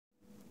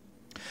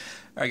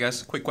All right,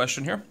 guys, quick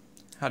question here.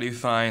 How do you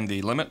find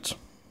the limit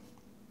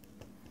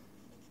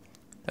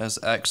as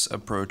x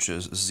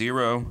approaches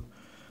 0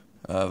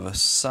 of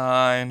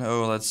sine,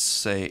 let's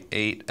say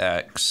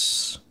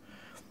 8x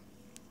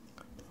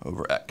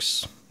over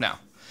x? Now,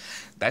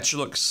 that should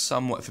look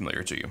somewhat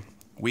familiar to you.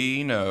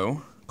 We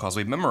know, because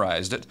we've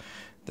memorized it,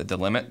 that the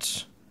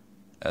limit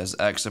as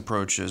x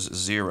approaches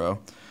 0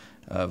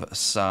 of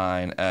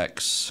sine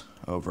x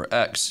over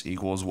x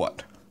equals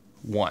what?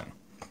 1.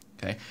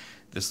 Okay,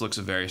 this looks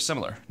very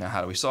similar. Now,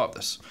 how do we solve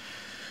this?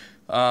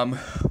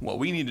 What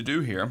we need to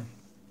do here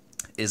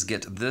is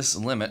get this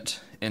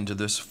limit into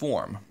this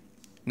form.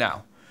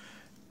 Now,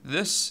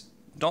 this,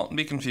 don't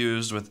be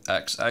confused with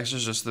x. X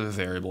is just the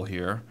variable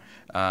here.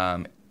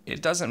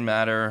 It doesn't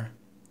matter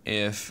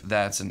if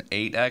that's an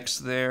 8x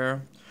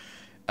there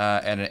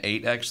and an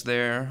 8x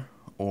there,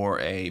 or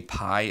a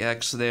pi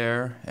x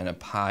there and a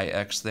pi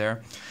x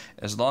there.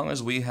 As long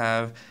as we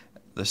have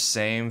the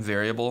same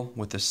variable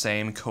with the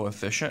same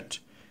coefficient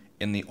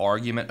in the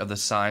argument of the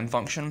sine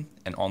function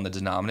and on the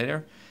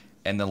denominator,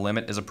 and the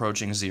limit is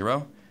approaching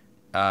 0,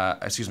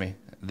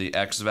 the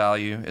x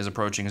value is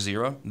approaching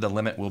 0, the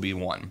limit will be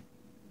 1.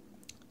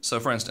 So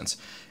for instance,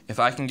 if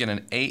I can get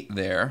an 8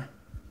 there,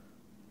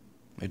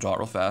 let me draw it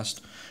real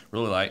fast,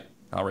 really light,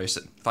 I'll erase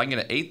it. If I can get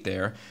an 8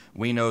 there,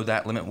 we know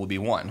that limit will be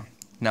 1.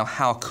 Now,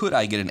 how could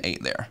I get an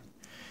 8 there?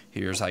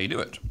 Here's how you do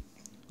it.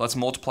 Let's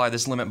multiply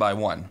this limit by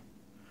 1.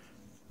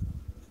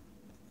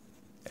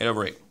 8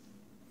 over 8.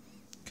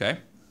 Okay?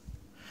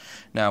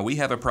 Now, we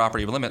have a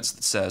property of limits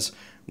that says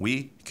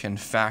we can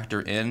factor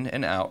in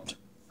and out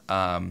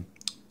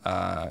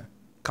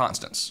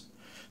constants.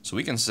 So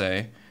we can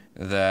say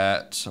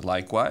that,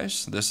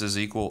 likewise, this is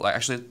equal.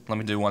 Actually, let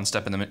me do one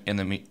step in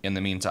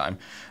the meantime.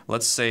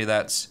 Let's say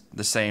that's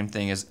the same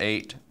thing as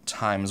 8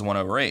 times 1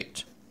 over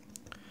 8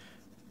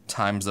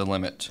 times the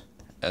limit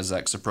as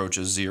x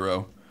approaches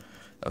 0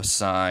 of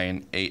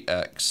sine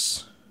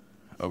 8x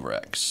over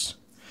x.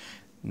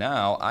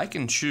 Now, I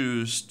can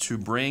choose to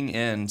bring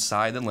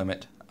inside the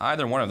limit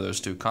either one of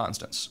those two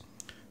constants.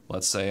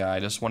 Let's say I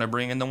just want to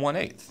bring in the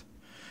 1/8.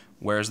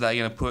 Where is that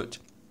going to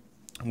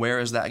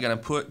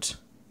put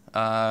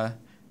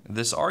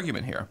this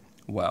argument here?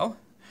 Well,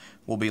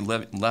 we'll be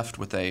left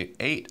with a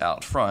 8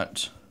 out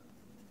front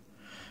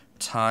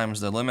times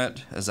the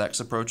limit as x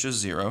approaches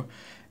 0,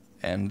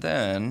 and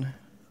then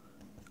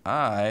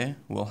I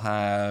will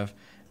have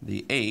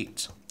the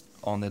 8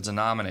 on the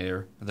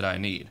denominator that I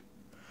need.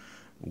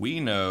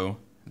 We know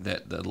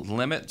that the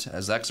limit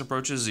as x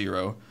approaches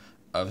 0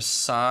 of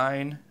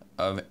sine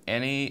of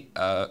any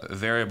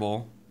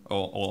variable,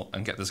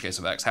 in this case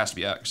of x, has to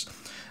be x,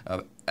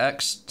 of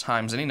x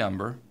times any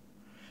number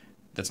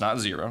that's not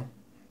 0,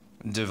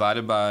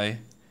 divided by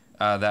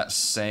that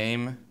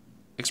same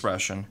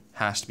expression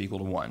has to be equal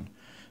to 1.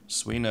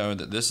 So we know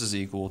that this is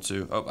equal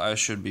to, I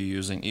should be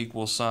using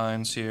equal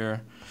signs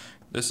here.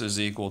 This is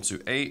equal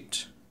to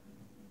 8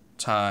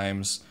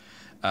 times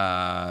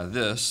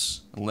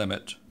this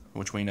limit,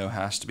 which we know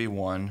has to be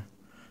 1,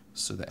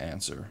 so the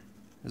answer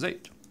is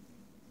 8.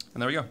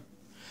 And there we go.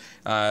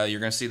 You're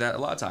going to see that a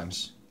lot of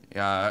times.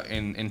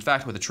 In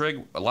fact, with the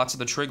trig, lots of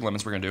the trig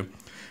limits we're going to do,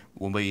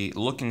 we'll be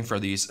looking for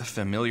these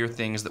familiar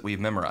things that we've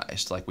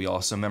memorized. Like we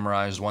also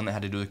memorized one that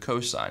had to do with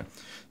cosine.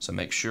 So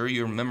make sure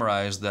you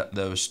memorize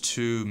those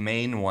two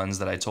main ones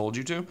that I told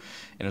you to.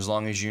 And as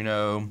long as you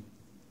know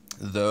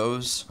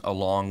those,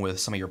 along with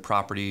some of your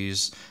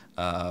properties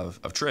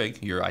of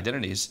trig, your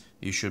identities,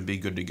 you should be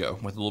good to go.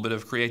 With a little bit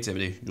of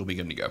creativity, you'll be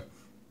good to go. All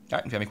right,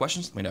 if you have any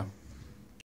questions, let me know.